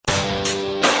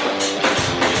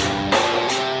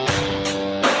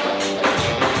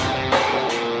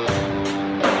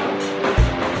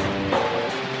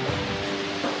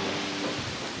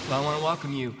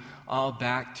welcome you all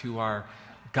back to our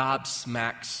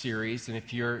Gobsmack series. And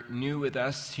if you're new with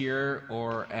us here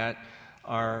or at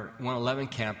our 111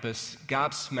 campus,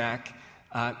 Gobsmack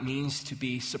means to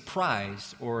be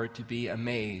surprised or to be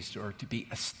amazed or to be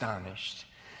astonished.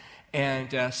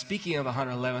 And speaking of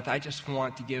 111th, I just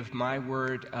want to give my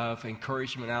word of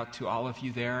encouragement out to all of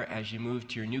you there as you move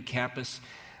to your new campus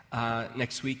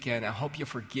next weekend. I hope you'll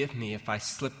forgive me if I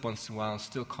slip once in a while and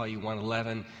still call you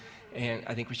 111. And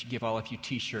I think we should give all of you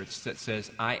T-shirts that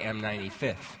says, I am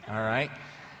 95th, all right?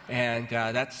 And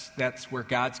that's where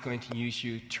God's going to use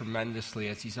you tremendously,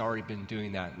 as He's already been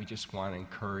doing that. We just want to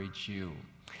encourage you.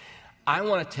 I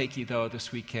want to take you, though,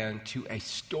 this weekend to a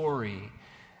story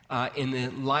in the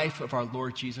life of our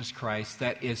Lord Jesus Christ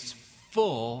that is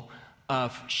full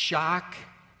of shock,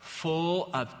 full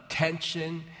of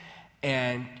tension,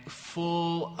 and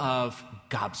full of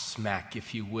gobsmack,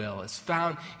 if you will. It's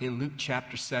found in Luke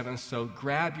chapter 7, so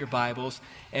grab your Bibles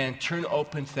and turn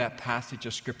open to that passage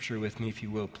of Scripture with me, if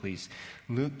you will, please.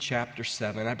 Luke chapter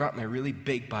 7. I brought my really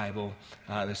big Bible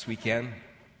this weekend.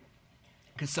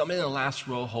 Could somebody in the last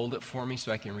row hold it for me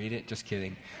so I can read it? Just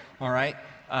kidding. All right.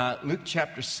 Luke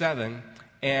chapter 7,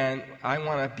 and I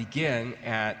want to begin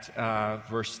at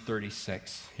verse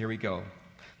 36. Here we go.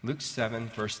 Luke 7,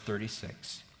 verse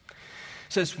 36.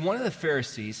 It says, one of the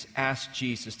Pharisees asked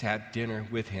Jesus to have dinner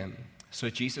with him. So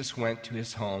Jesus went to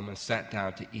his home and sat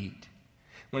down to eat.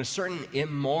 When a certain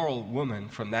immoral woman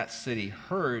from that city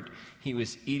heard he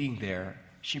was eating there,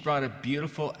 she brought a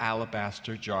beautiful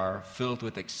alabaster jar filled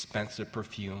with expensive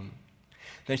perfume.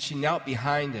 Then she knelt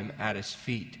behind him at his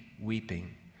feet,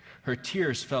 weeping. Her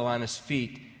tears fell on his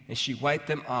feet, and she wiped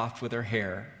them off with her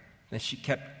hair. Then she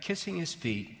kept kissing his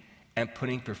feet and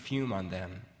putting perfume on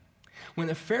them. When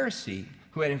the Pharisee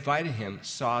who had invited him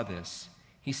saw this,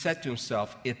 he said to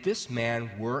himself, if this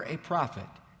man were a prophet,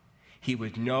 he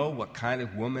would know what kind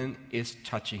of woman is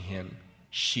touching him.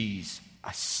 She's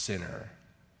a sinner.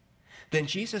 Then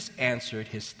Jesus answered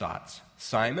his thoughts.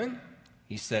 Simon,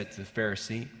 he said to the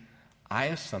Pharisee, I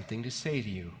have something to say to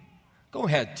you. Go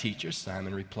ahead, teacher,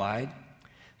 Simon replied.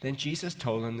 Then Jesus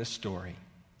told him this story.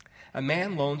 A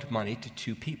man loaned money to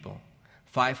two people,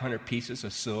 500 pieces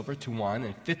of silver to one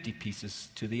and 50 pieces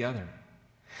to the other.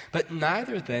 But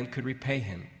neither of them could repay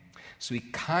him. So he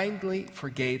kindly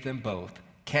forgave them both,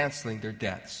 canceling their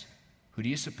debts. Who do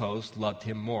you suppose loved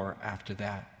him more after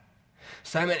that?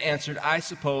 Simon answered, I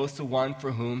suppose the one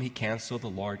for whom he canceled the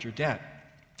larger debt.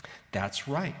 That's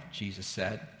right, Jesus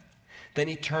said. Then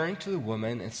he turned to the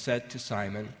woman and said to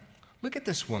Simon, look at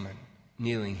this woman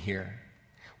kneeling here.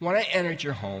 When I entered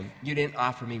your home, you didn't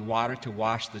offer me water to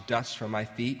wash the dust from my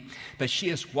feet, but she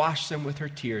has washed them with her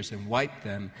tears and wiped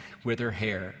them with her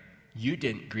hair. You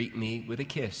didn't greet me with a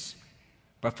kiss.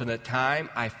 But from the time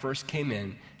I first came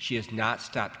in, she has not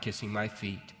stopped kissing my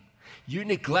feet. You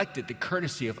neglected the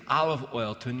courtesy of olive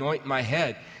oil to anoint my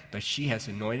head, but she has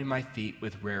anointed my feet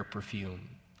with rare perfume.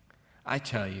 I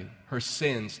tell you, her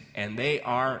sins, and they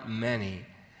are many,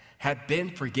 have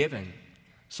been forgiven.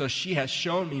 So she has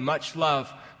shown me much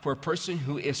love. For a person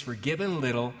who is forgiven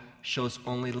little shows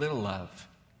only little love.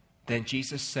 Then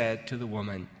Jesus said to the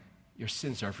woman, your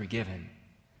sins are forgiven.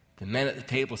 The men at the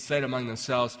table said among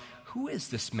themselves, who is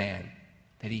this man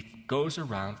that he goes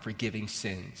around forgiving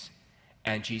sins?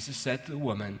 And Jesus said to the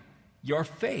woman, your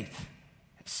faith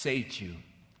has saved you.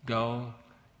 Go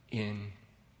in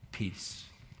peace.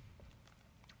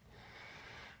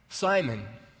 Simon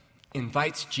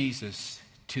invites Jesus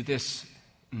to this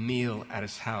meal at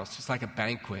his house. It's like a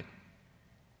banquet.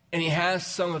 And he has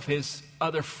some of his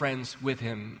other friends with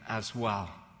him as well.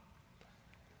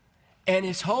 And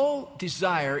his whole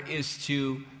desire is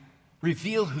to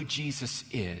reveal who Jesus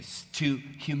is, to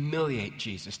humiliate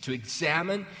Jesus, to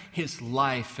examine his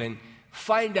life and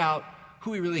find out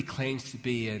who he really claims to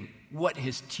be and what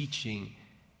his teaching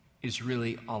is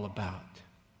really all about.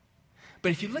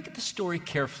 But if you look at the story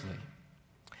carefully,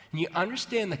 and you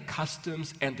understand the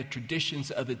customs and the traditions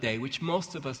of the day, which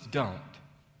most of us don't,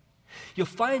 you'll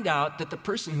find out that the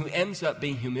person who ends up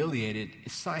being humiliated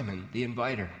is Simon, the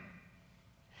inviter.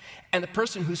 And the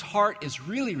person whose heart is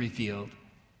really revealed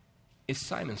is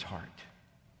Simon's heart.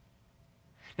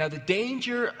 Now, the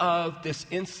danger of this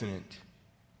incident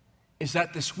is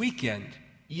that this weekend,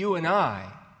 you and I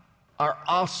are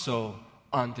also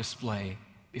on display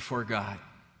before God.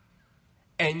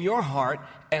 And your heart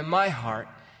and my heart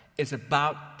is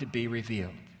about to be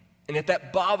revealed. And if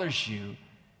that bothers you,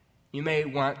 you may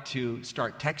want to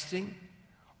start texting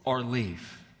or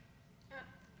leave.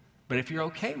 But if you're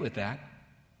okay with that,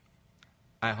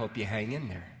 I hope you hang in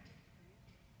there.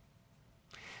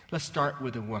 Let's start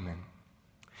with a woman.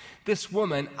 This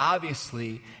woman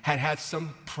obviously had had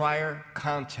some prior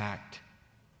contact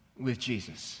with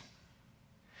Jesus.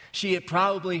 She had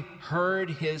probably heard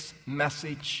his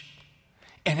message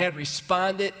and had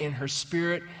responded in her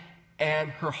spirit and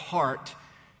her heart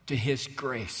to his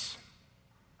grace.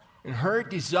 And her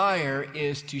desire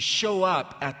is to show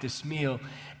up at this meal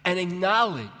and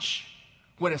acknowledge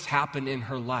what has happened in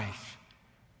her life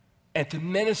and to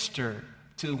minister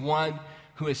to the one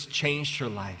who has changed her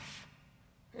life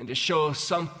and to show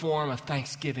some form of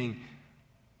thanksgiving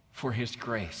for his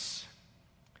grace.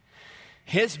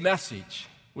 His message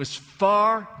was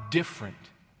far different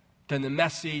than the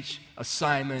message of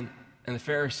Simon and the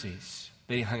Pharisees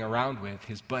that he hung around with,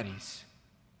 his buddies.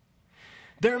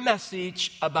 Their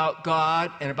message about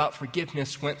God and about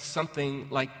forgiveness went something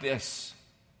like this.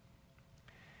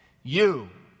 You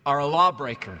are a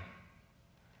lawbreaker.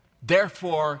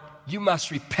 Therefore, you must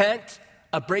repent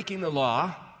of breaking the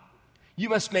law. You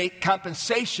must make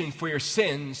compensation for your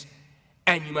sins,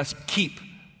 and you must keep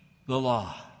the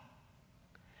law.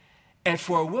 And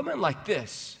for a woman like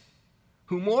this,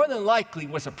 who more than likely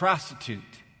was a prostitute,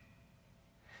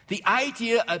 the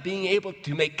idea of being able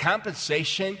to make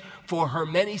compensation for her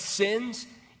many sins,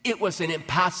 it was an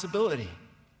impossibility.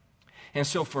 And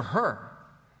so for her,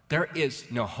 there is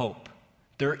no hope.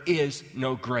 There is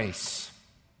no grace.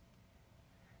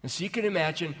 And so you can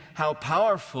imagine how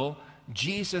powerful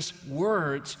Jesus'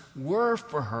 words were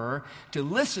for her to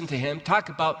listen to him talk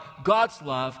about God's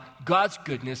love, God's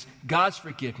goodness, God's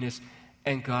forgiveness,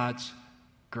 and God's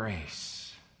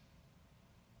grace.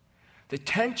 The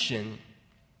tension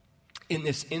in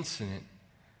this incident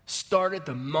started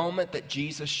the moment that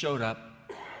Jesus showed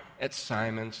up at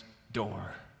Simon's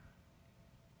door.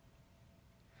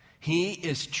 He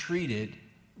is treated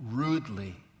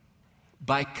rudely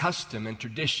by custom and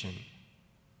tradition.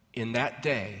 In that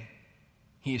day,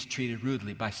 he is treated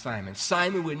rudely by Simon.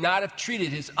 Simon would not have treated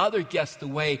his other guests the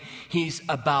way he's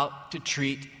about to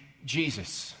treat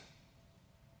Jesus.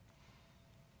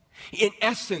 In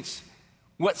essence,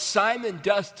 what Simon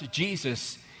does to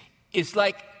Jesus is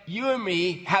like you and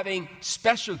me having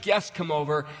special guests come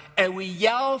over, and we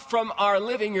yell from our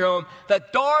living room, "The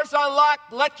door's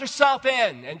unlocked, let yourself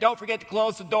in, and don't forget to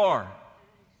close the door."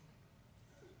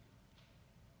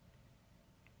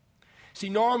 See,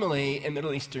 normally in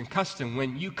Middle Eastern custom,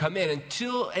 when you come in,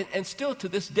 and still to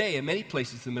this day in many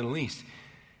places in the Middle East,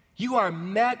 you are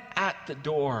met at the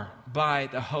door by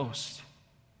the host.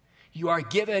 You are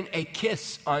given a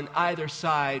kiss on either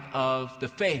side of the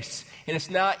face. And it's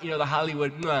not, the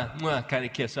Hollywood mwah, mwah kind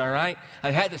of kiss, all right?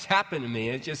 I've had this happen to me.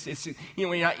 It's when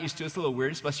you're not used to it, it's a little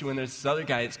weird, especially when there's this other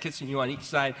guy that's kissing you on each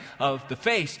side of the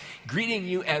face, greeting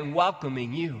you and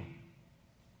welcoming you.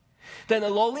 Then the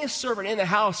lowliest servant in the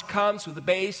house comes with a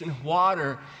basin of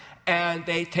water, and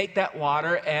they take that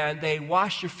water and they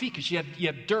wash your feet because you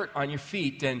have dirt on your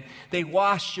feet, and they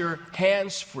wash your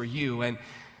hands for you. And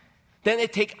then they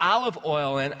take olive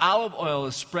oil, and olive oil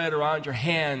is spread around your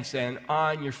hands and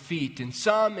on your feet. And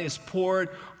some is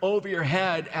poured over your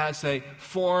head as a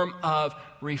form of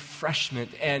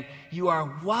refreshment. And you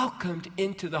are welcomed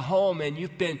into the home, and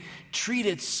you've been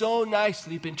treated so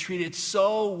nicely. You've been treated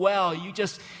so well. You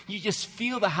just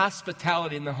feel the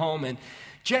hospitality in the home. And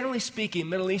generally speaking,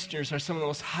 Middle Easterners are some of the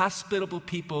most hospitable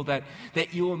people that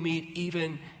you will meet,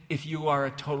 even if you are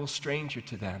a total stranger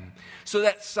to them. So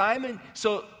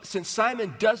since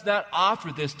Simon does not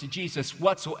offer this to Jesus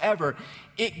whatsoever,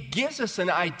 it gives us an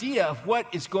idea of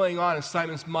what is going on in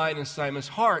Simon's mind and Simon's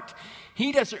heart.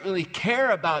 He doesn't really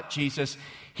care about Jesus.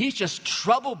 He's just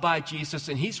troubled by Jesus,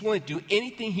 and he's willing to do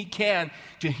anything he can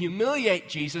to humiliate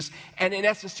Jesus and, in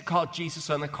essence, to call Jesus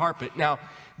on the carpet. Now,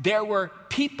 there were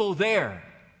people there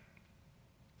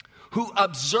who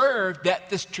observed that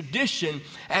this tradition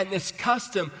and this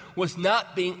custom was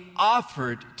not being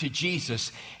offered to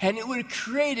Jesus. And it would have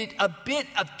created a bit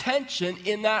of tension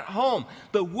in that home.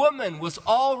 The woman was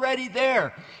already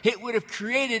there. It would have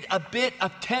created a bit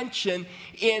of tension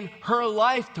in her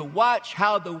life to watch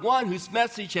how the one whose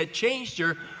message had changed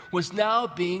her was now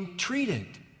being treated.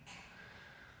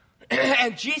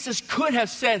 And Jesus could have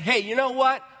said, "Hey, you know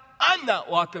what? I'm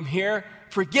not welcome here.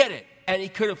 Forget it." And he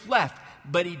could have left.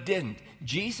 But he didn't.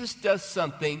 Jesus does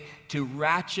something to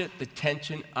ratchet the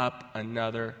tension up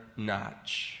another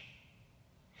notch.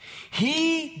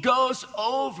 He goes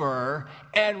over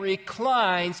and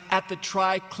reclines at the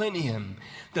triclinium,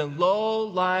 the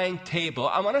low-lying table.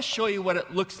 I want to show you what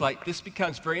it looks like. This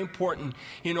becomes very important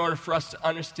in order for us to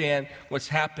understand what's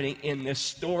happening in this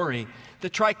story. The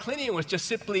triclinium was just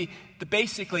simply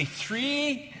basically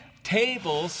three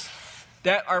tables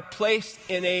that are placed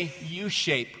in a U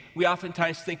shape. We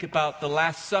oftentimes think about the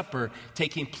Last Supper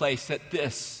taking place at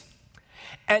this.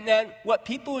 And then what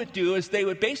people would do is they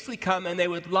would basically come and they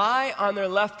would lie on their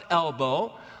left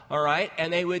elbow, all right,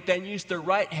 and they would then use their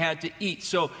right hand to eat.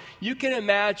 So you can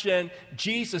imagine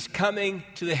Jesus coming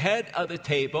to the head of the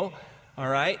table, all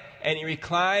right, and he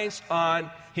reclines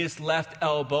on his left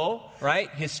elbow, right?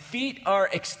 His feet are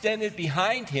extended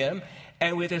behind him,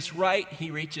 and with his right,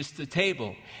 he reaches the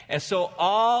table. And so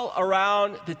all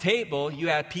around the table, you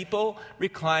have people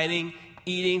reclining,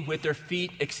 eating with their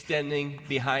feet extending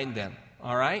behind them,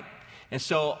 all right? And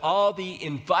so all the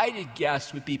invited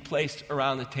guests would be placed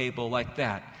around the table like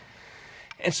that.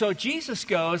 And so Jesus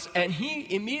goes, and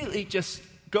he immediately just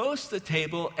goes to the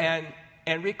table and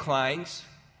reclines.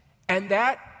 And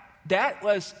that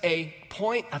was a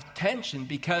point of tension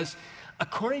because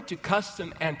according to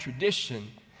custom and tradition,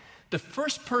 the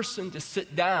first person to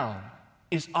sit down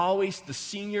is always the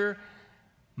senior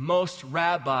most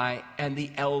rabbi and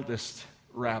the eldest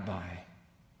rabbi.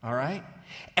 All right?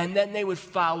 And then they would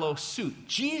follow suit.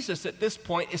 Jesus at this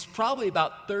point is probably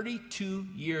about 32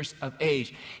 years of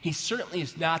age. He certainly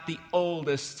is not the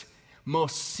oldest,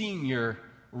 most senior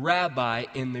rabbi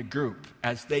in the group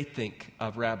as they think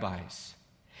of rabbis.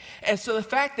 And so the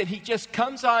fact that he just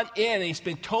comes on in and he's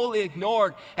been totally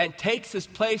ignored and takes his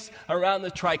place around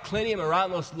the triclinium,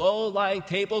 around those low-lying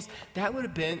tables, that would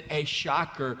have been a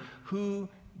shocker. Who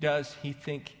does he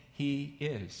think he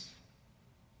is?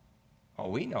 Oh,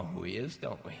 we know who he is,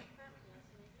 don't we?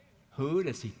 Who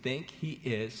does he think he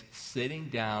is sitting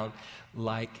down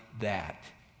like that?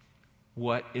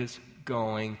 What is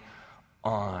going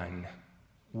on?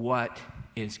 What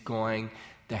is going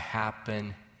to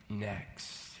happen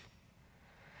next?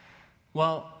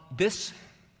 Well, this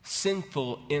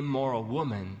sinful, immoral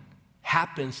woman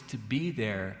happens to be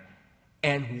there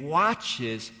and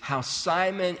watches how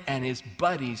Simon and his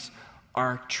buddies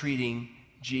are treating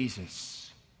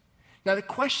Jesus. Now, the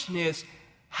question is,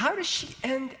 how does she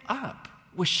end up?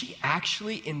 Was she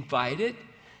actually invited?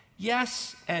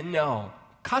 Yes and no.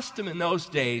 Custom in those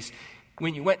days,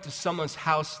 when you went to someone's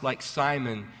house like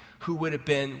Simon, who would have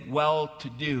been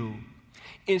well-to-do,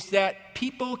 is that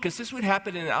people, because this would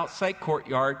happen in an outside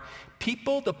courtyard,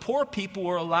 people, the poor people,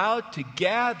 were allowed to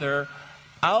gather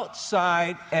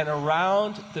outside and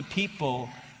around the people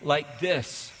like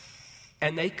this,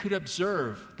 and they could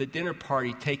observe the dinner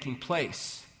party taking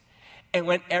place. And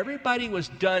when everybody was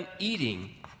done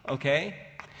eating, okay,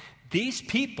 these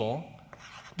people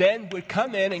then would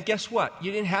come in, and guess what?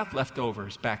 You didn't have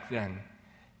leftovers back then.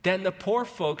 Then the poor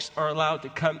folks are allowed to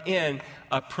come in,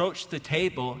 approach the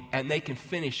table, and they can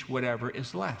finish whatever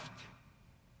is left.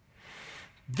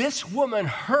 This woman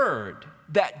heard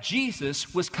that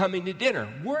Jesus was coming to dinner.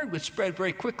 Word would spread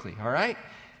very quickly, all right?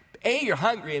 A, you're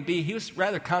hungry, and B, he was a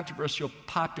rather controversial,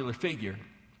 popular figure.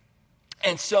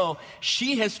 And so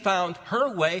she has found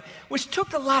her way, which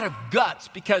took a lot of guts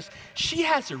because she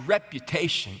has a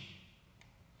reputation.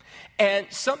 And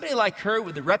somebody like her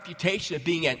with the reputation of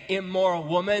being an immoral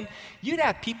woman, you'd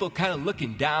have people kind of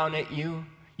looking down at you.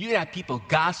 You'd have people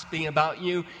gossiping about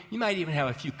you. You might even have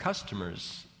a few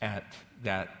customers at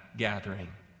that gathering.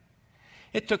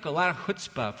 It took a lot of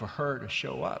chutzpah for her to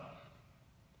show up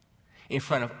in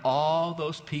front of all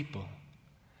those people.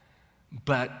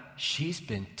 But she's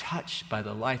been touched by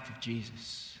the life of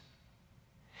Jesus.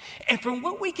 And from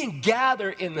what we can gather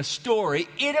in the story,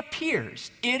 it appears,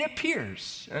 and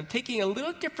I'm taking a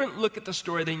little different look at the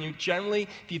story than you generally,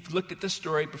 if you've looked at the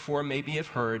story before, maybe have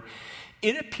heard.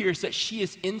 It appears that she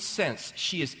is incensed,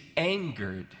 she is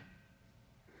angered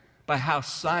by how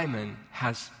Simon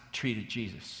has treated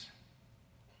Jesus.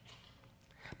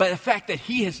 By the fact that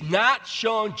he has not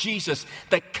shown Jesus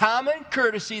the common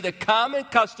courtesy, the common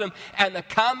custom, and the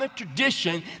common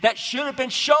tradition that should have been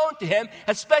shown to him,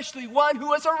 especially one who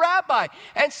was a rabbi.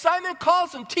 And Simon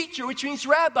calls him teacher, which means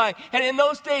rabbi. And in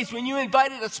those days, when you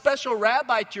invited a special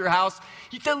rabbi to your house,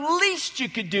 the least you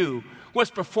could do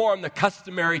was perform the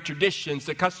customary traditions,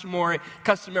 the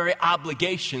customary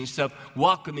obligations of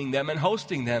welcoming them and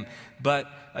hosting them.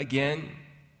 But again,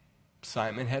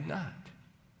 Simon had not.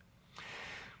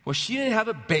 Well, she didn't have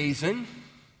a basin,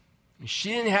 she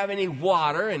didn't have any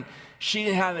water, and she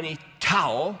didn't have any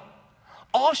towel.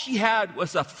 All she had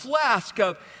was a flask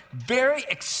of very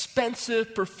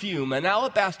expensive perfume, an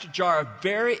alabaster jar of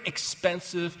very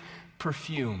expensive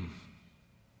perfume.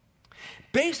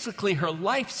 Basically, her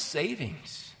life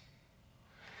savings.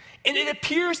 And it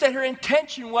appears that her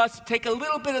intention was to take a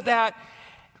little bit of that,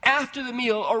 after the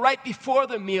meal or right before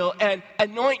the meal and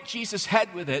anoint Jesus'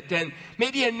 head with it, and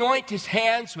maybe anoint his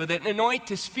hands with it and anoint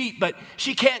his feet, but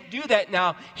she can't do that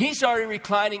now. He's already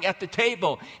reclining at the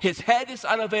table. His head is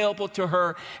unavailable to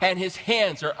her and his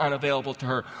hands are unavailable to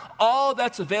her. All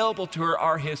that's available to her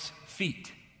are his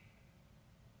feet.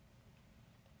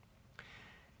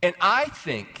 And I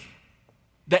think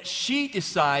that she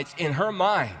decides in her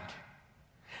mind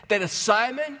that if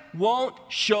Simon won't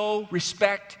show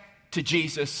respect to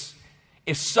Jesus,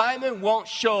 if Simon won't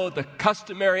show the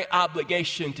customary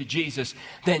obligation to Jesus,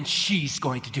 then she's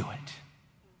going to do it.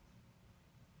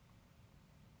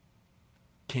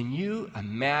 Can you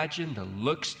imagine the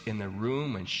looks in the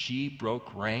room when she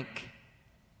broke rank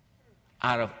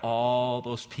out of all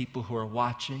those people who are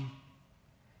watching?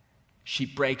 She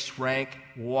breaks rank,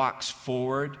 walks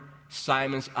forward.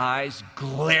 Simon's eyes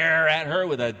glare at her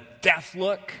with a death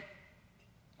look.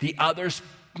 The others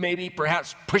maybe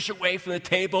perhaps push away from the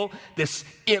table. This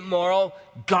immoral,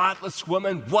 godless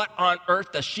woman, what on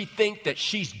earth does she think that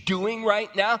she's doing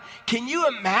right now? Can you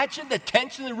imagine the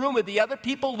tension in the room with the other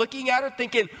people looking at her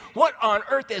thinking, what on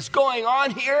earth is going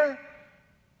on here?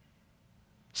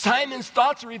 Simon's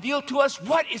thoughts are revealed to us.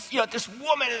 What is, this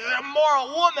woman is an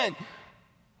immoral woman.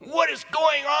 What is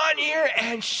going on here?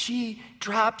 And she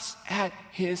drops at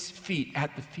his feet,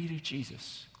 at the feet of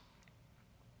Jesus.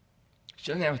 She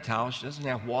doesn't have a towel, she doesn't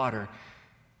have water,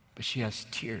 but she has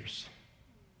tears.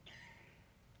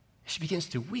 She begins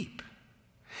to weep.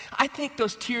 I think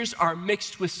those tears are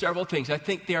mixed with several things. I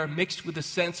think they are mixed with a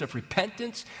sense of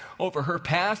repentance over her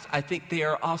past. I think they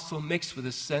are also mixed with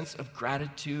a sense of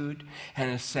gratitude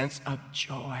and a sense of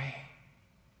joy.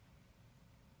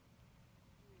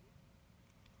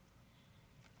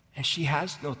 And she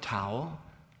has no towel.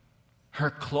 Her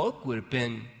cloak would have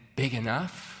been big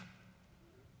enough.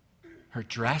 Her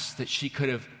dress that she could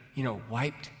have,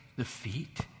 wiped the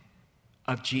feet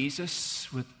of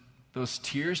Jesus with those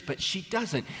tears, but she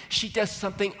doesn't. She does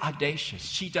something audacious.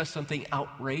 She does something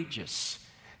outrageous,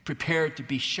 prepared to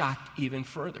be shocked even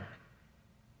further.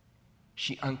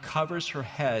 She uncovers her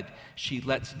head. She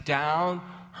lets down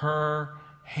her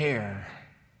hair.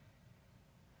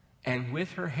 And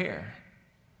with her hair,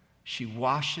 she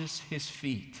washes his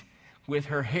feet. With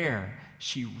her hair,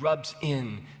 she rubs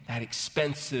in that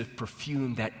expensive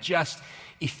perfume that just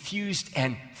effused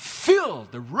and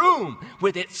filled the room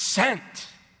with its scent.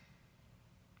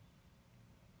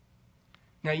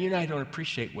 Now, you and I don't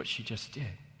appreciate what she just did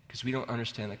because we don't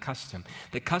understand the custom.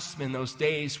 The custom in those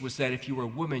days was that if you were a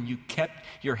woman, you kept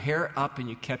your hair up and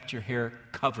you kept your hair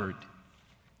covered.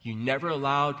 You never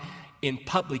allowed, in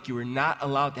public, you were not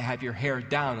allowed to have your hair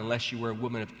down unless you were a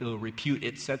woman of ill repute.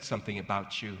 It said something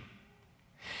about you.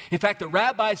 In fact, the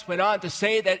rabbis went on to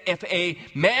say that if a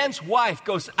man's wife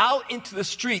goes out into the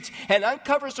streets and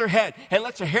uncovers her head and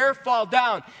lets her hair fall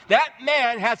down, that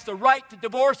man has the right to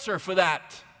divorce her for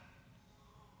that.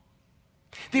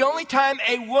 The only time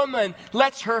a woman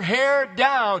lets her hair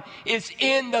down is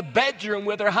in the bedroom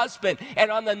with her husband. And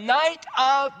on the night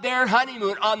of their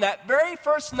honeymoon, on that very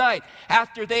first night,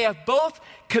 after they have both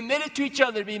committed to each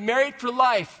other to be married for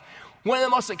life, one of the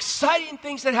most exciting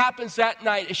things that happens that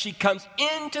night is she comes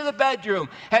into the bedroom,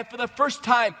 and for the first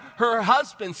time, her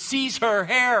husband sees her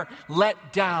hair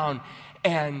let down,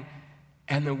 and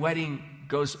the wedding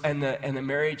goes, and the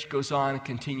marriage goes on and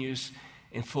continues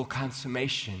in full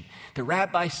consummation. The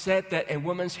rabbi said that a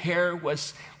woman's hair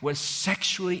was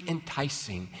sexually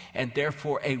enticing, and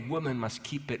therefore a woman must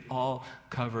keep it all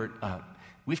covered up.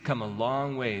 We've come a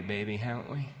long way, baby,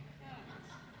 haven't we?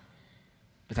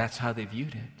 But that's how they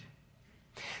viewed it.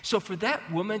 So for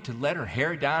that woman to let her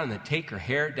hair down and then take her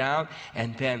hair down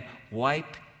and then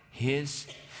wipe his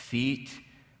feet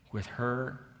with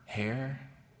her hair,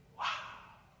 wow,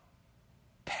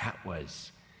 that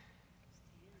was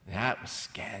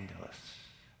scandalous.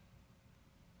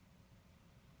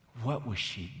 What was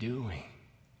she doing?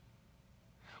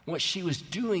 What she was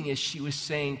doing is she was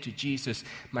saying to Jesus,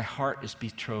 my heart is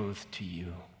betrothed to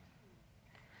you.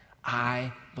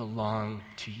 I belong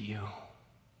to you.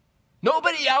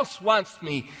 Nobody else wants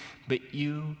me, but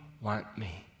you want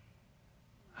me.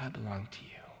 I belong to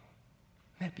you.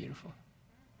 Isn't that beautiful?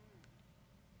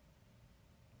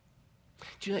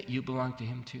 Do you know that you belong to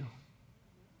him too?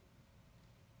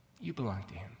 You belong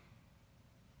to him.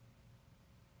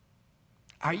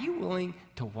 Are you willing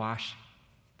to wash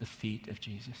the feet of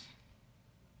Jesus?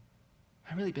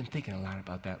 I've really been thinking a lot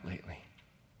about that lately.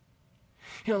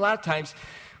 A lot of times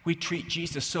we treat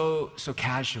Jesus so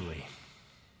casually.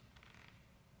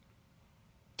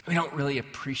 We don't really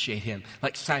appreciate him.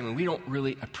 Like Simon, we don't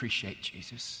really appreciate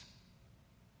Jesus.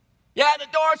 Yeah, the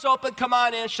door's open. Come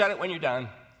on in. Shut it when you're done.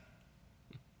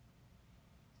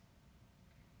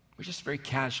 We're just very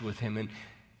casual with him,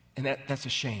 and that's a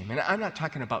shame. And I'm not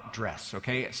talking about dress,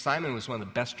 okay? Simon was one of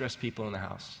the best dressed people in the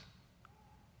house.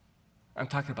 I'm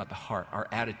talking about the heart, our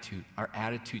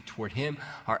attitude toward him,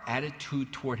 our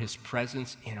attitude toward his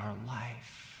presence in our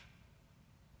life.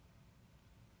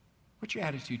 What's your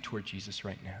attitude toward Jesus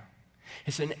right now?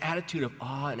 It's an attitude of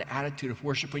awe, an attitude of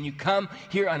worship. When you come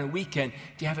here on a weekend,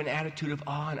 do you have an attitude of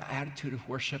awe, an attitude of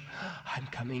worship? I'm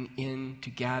coming in to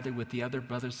gather with the other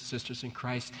brothers and sisters in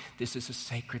Christ. This is a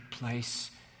sacred place.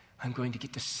 I'm going to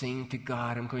get to sing to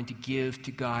God. I'm going to give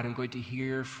to God. I'm going to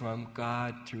hear from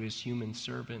God through his human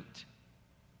servant.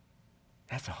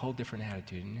 That's a whole different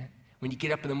attitude, isn't it? When you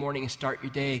get up in the morning and start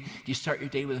your day, do you start your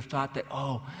day with a thought that,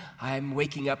 oh, I'm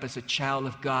waking up as a child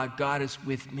of God. God is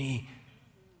with me.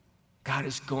 God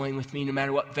is going with me. No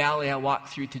matter what valley I walk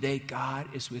through today, God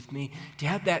is with me. Do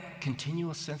you have that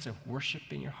continual sense of worship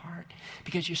in your heart?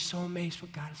 Because you're so amazed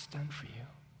what God has done for you.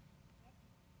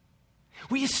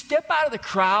 Will you step out of the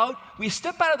crowd? Will you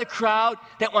step out of the crowd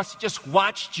that wants to just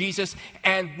watch Jesus?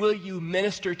 And will you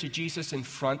minister to Jesus in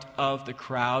front of the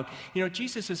crowd? You know,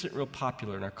 Jesus isn't real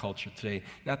popular in our culture today.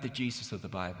 Not the Jesus of the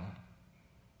Bible.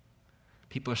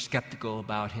 People are skeptical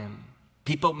about him.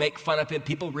 People make fun of him.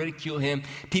 People ridicule him.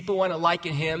 People want to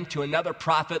liken him to another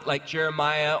prophet like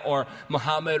Jeremiah or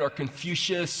Muhammad or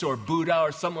Confucius or Buddha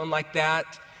or someone like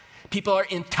that. People are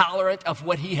intolerant of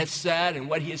what he has said and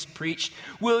what he has preached.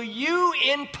 Will you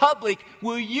in public,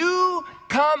 will you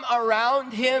come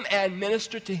around him and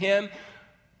minister to him?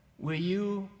 Will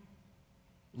you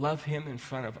love him in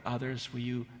front of others? Will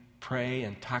you pray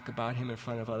and talk about him in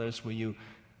front of others? Will you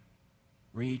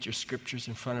read your scriptures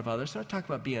in front of others? I'm not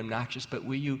talking about being obnoxious, but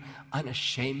will you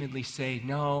unashamedly say,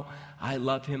 no, I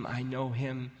love him, I know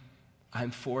him,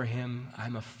 I'm for him,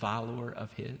 I'm a follower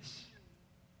of his?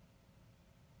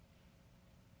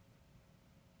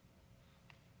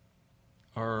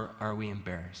 Or are we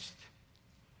embarrassed?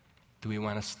 Do we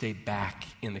want to stay back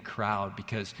in the crowd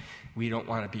because we don't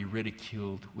want to be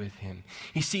ridiculed with him?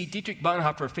 You see, Dietrich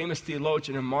Bonhoeffer, a famous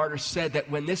theologian and martyr, said that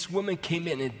when this woman came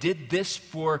in and did this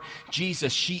for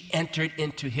Jesus, she entered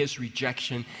into his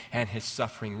rejection and his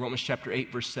suffering. Romans chapter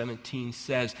 8, verse 17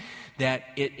 says that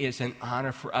it is an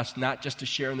honor for us not just to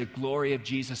share in the glory of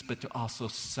Jesus, but to also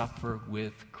suffer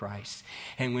with Christ.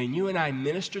 And when you and I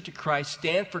minister to Christ,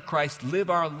 stand for Christ, live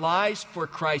our lives for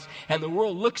Christ, and the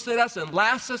world looks at us and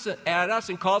laughs at us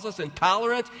and calls us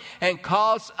intolerant and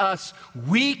calls us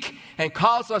weak and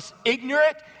calls us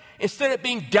ignorant, instead of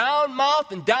being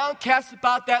down-mouthed and downcast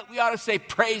about that, we ought to say,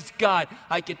 praise God,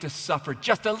 I get to suffer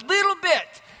just a little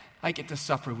bit. I get to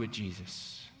suffer with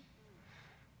Jesus.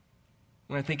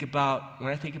 When I think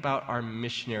about our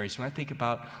missionaries, when I think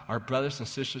about our brothers and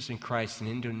sisters in Christ in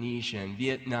Indonesia and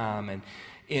Vietnam and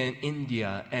in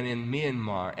India and in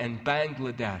Myanmar and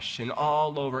Bangladesh and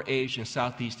all over Asia and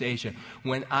Southeast Asia,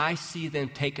 when I see them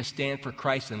take a stand for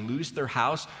Christ and lose their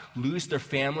house, lose their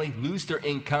family, lose their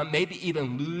income, maybe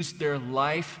even lose their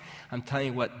life, I'm telling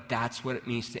you what, that's what it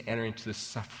means to enter into the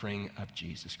suffering of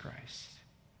Jesus Christ.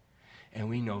 And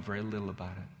we know very little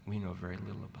about it. We know very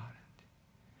little about it.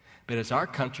 But as our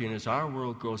country and as our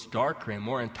world grows darker and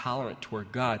more intolerant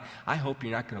toward God, I hope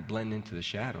you're not going to blend into the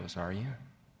shadows, are you?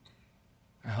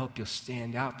 I hope you'll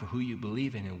stand out for who you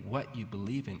believe in and what you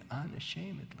believe in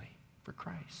unashamedly for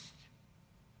Christ.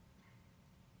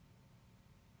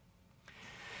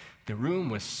 The room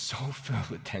was so filled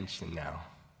with tension now.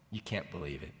 You can't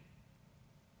believe it.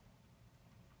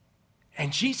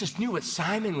 And Jesus knew what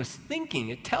Simon was thinking.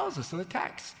 It tells us in the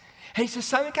text. And he says,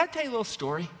 Simon, can I tell you a little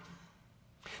story?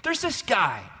 There's this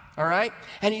guy, all right?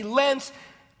 And he lends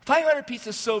 500 pieces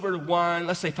of silver to one,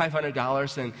 let's say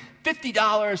 $500, and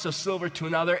 $50 of silver to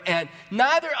another, and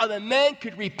neither of the men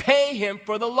could repay him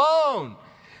for the loan.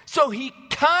 So he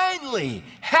kindly,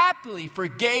 happily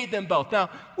forgave them both.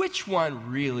 Now, which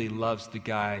one really loves the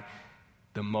guy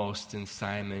the most? And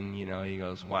Simon, he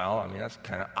goes, well, I mean, that's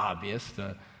kind of obvious.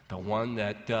 The one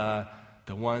that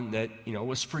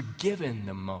was forgiven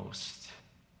the most.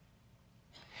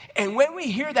 And when we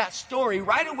hear that story,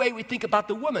 right away we think about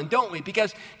the woman, don't we?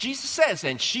 Because Jesus says,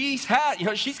 and she's got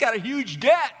a huge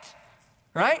debt,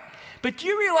 right? But do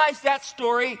you realize that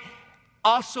story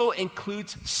also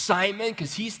includes Simon,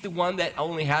 because he's the one that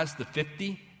only has the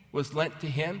 50 was lent to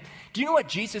him? Do you know what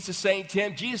Jesus is saying to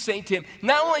him? Jesus is saying to him,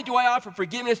 not only do I offer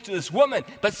forgiveness to this woman,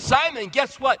 but Simon,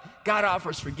 guess what? God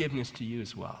offers forgiveness to you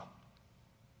as well.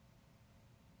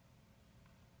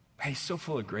 He's so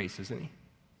full of grace, isn't he?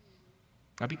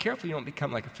 Now be careful you don't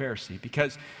become like a Pharisee,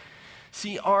 because,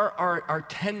 see, our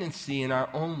tendency in our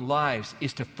own lives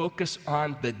is to focus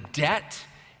on the debt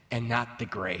and not the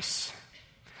grace.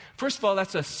 First of all,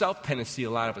 that's a self-tendency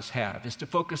a lot of us have, is to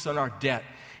focus on our debt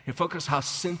and focus how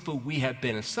sinful we have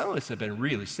been. And some of us have been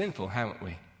really sinful, haven't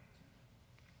we?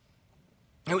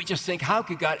 And we just think, how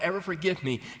could God ever forgive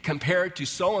me compared to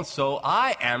so-and-so?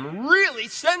 I am really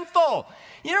sinful.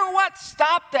 You know what?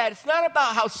 Stop that. It's not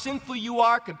about how sinful you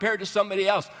are compared to somebody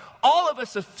else. All of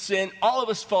us have sinned. All of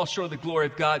us fall short of the glory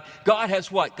of God. God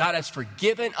has what? God has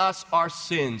forgiven us our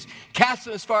sins. Cast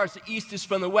them as far as the east is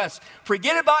from the west.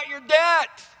 Forget about your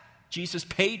debt. Jesus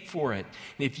paid for it.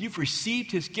 And if you've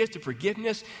received his gift of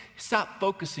forgiveness, stop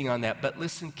focusing on that. But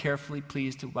listen carefully,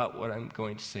 please, to about what I'm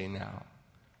going to say now.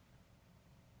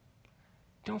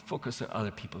 Don't focus on other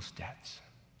people's debts.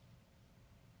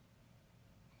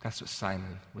 That's what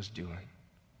Simon was doing.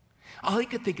 All he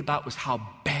could think about was how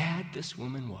bad this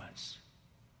woman was,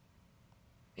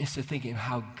 instead of thinking of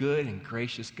how good and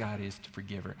gracious God is to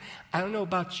forgive her. I don't know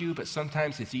about you, but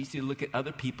sometimes it's easy to look at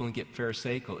other people and get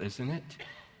pharisaical, isn't it?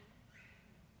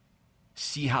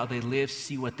 See how they live,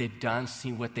 see what they've done,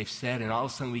 see what they've said, and all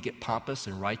of a sudden we get pompous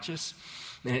and righteous,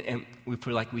 and we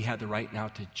feel like we have the right now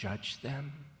to judge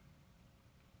them.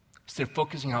 Instead of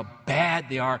focusing on how bad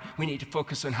they are, we need to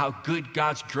focus on how good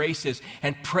God's grace is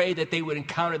and pray that they would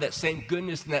encounter that same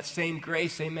goodness and that same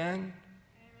grace. Amen?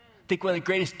 I think one of the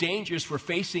greatest dangers we're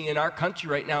facing in our country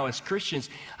right now as Christians,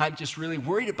 I'm just really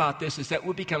worried about this, is that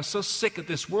we'll become so sick of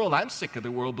this world. I'm sick of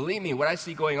the world, believe me. What I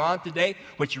see going on today,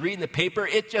 what you read in the paper,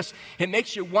 it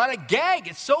makes you want to gag.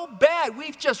 It's so bad.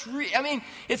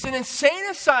 It's an insane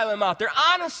asylum out there.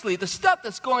 Honestly, the stuff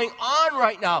that's going on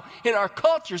right now in our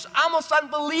culture is almost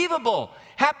unbelievable.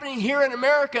 Happening here in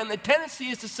America, and the tendency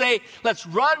is to say, let's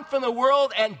run from the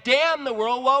world and damn the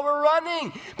world while we're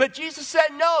running. But Jesus said,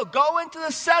 no, go into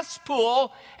the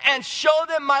cesspool and show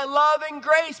them my love and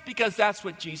grace, because that's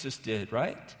what Jesus did,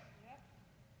 right?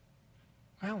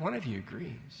 Well, one of you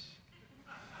agrees.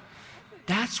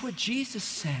 That's what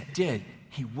Jesus did.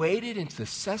 He waded into the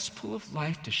cesspool of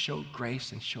life to show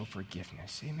grace and show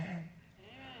forgiveness. Amen.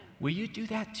 Will you do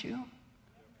that too?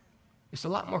 It's a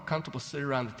lot more comfortable to sit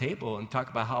around the table and talk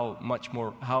about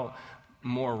how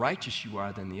more righteous you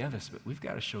are than the others. But we've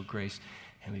got to show grace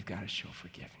and we've got to show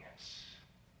forgiveness,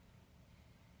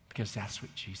 because that's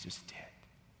what Jesus did.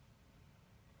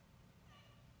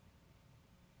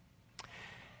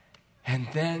 And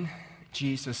then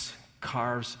Jesus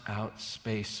carves out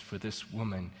space for this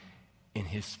woman in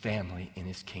his family, in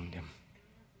his kingdom.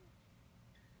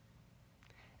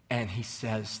 And he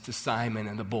says to Simon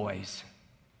and the boys,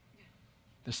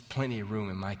 there's plenty of room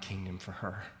in my kingdom for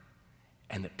her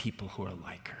and the people who are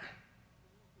like her.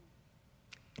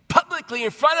 Publicly in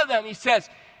front of them, he says,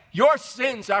 your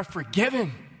sins are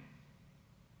forgiven.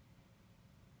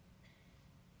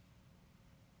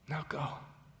 Now go.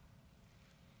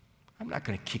 I'm not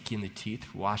going to kick you in the teeth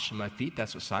for washing my feet.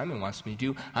 That's what Simon wants me to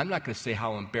do. I'm not going to say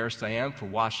how embarrassed I am for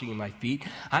washing my feet.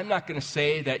 I'm not going to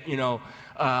say that,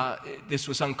 this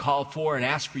was uncalled for and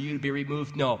ask for you to be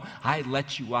removed. No, I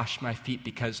let you wash my feet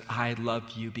because I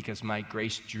love you, because my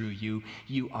grace drew you.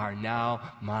 You are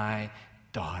now my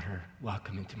daughter.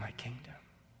 Welcome into my kingdom.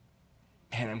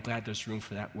 And I'm glad there's room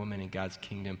for that woman in God's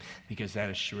kingdom, because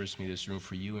that assures me there's room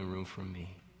for you and room for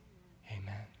me.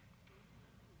 Amen.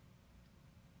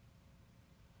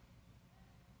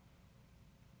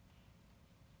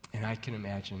 And I can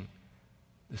imagine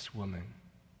this woman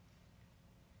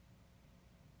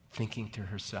thinking to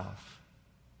herself,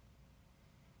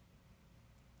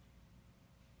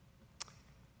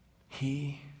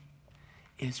 he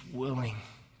is willing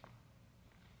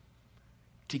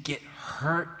to get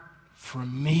hurt for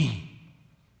me,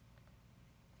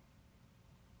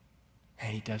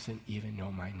 and he doesn't even know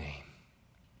my name.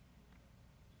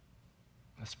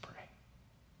 Let's pray.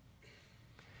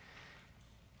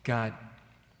 God,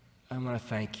 I want to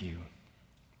thank you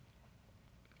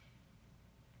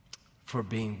for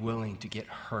being willing to get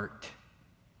hurt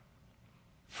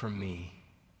for me.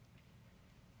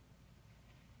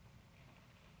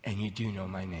 And you do know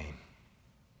my name.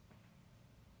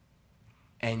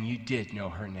 And you did know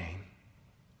her name.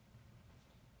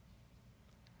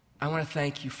 I want to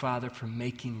thank you, Father, for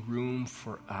making room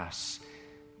for us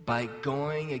by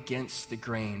going against the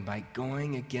grain, by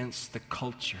going against the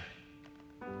culture.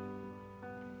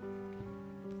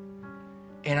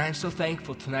 And I'm so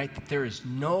thankful tonight that there is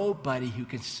nobody who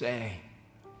can say,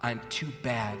 I'm too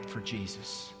bad for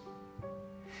Jesus.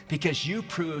 Because you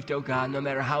proved, oh God, no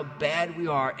matter how bad we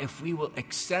are, if we will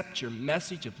accept your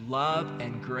message of love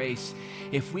and grace,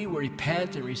 if we will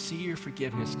repent and receive your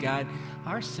forgiveness, God,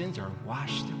 our sins are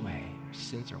washed away. Our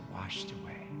sins are washed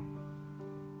away.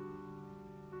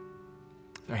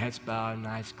 With our heads bowed and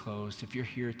eyes closed, if you're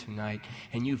here tonight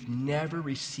and you've never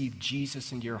received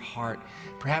Jesus into your heart,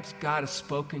 perhaps God has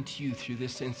spoken to you through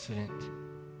this incident.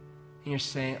 And you're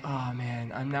saying, oh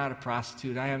man, I'm not a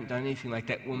prostitute. I haven't done anything like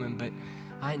that woman, but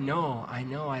I know I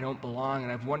don't belong,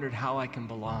 and I've wondered how I can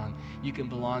belong. You can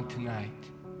belong tonight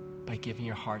by giving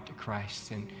your heart to Christ.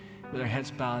 And with our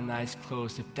heads bowed and eyes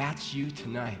closed, if that's you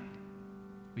tonight,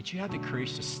 would you have the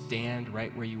courage to stand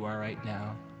right where you are right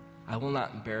now? I will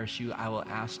not embarrass you. I will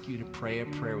ask you to pray a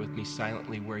prayer with me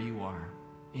silently where you are.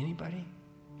 Anybody?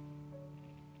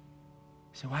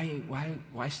 So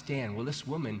why stand? Well, this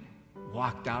woman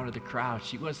walked out of the crowd.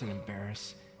 She wasn't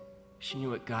embarrassed. She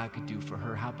knew what God could do for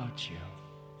her. How about you?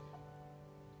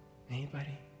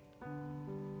 Anybody?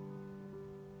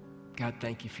 God,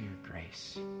 thank you for your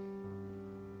grace.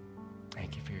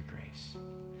 Thank you for your grace.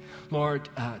 Lord,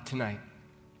 tonight,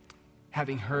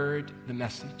 having heard the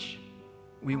message,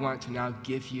 we want to now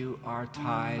give you our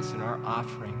tithes and our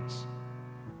offerings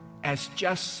as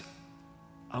just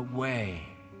a way,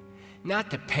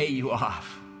 not to pay you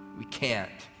off. We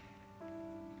can't.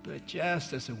 But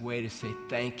just as a way to say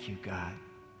thank you, God.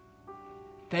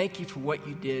 Thank you for what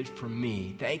you did for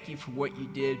me. Thank you for what you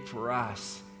did for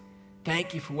us.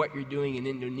 Thank you for what you're doing in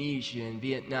Indonesia and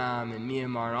Vietnam and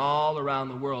Myanmar and all around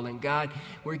the world. And God,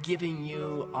 we're giving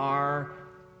you our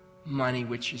money,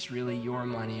 which is really your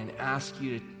money, and ask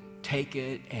you to take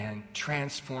it and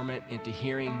transform it into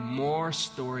hearing more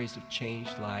stories of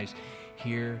changed lives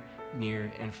here,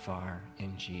 near, and far.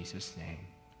 In Jesus' name.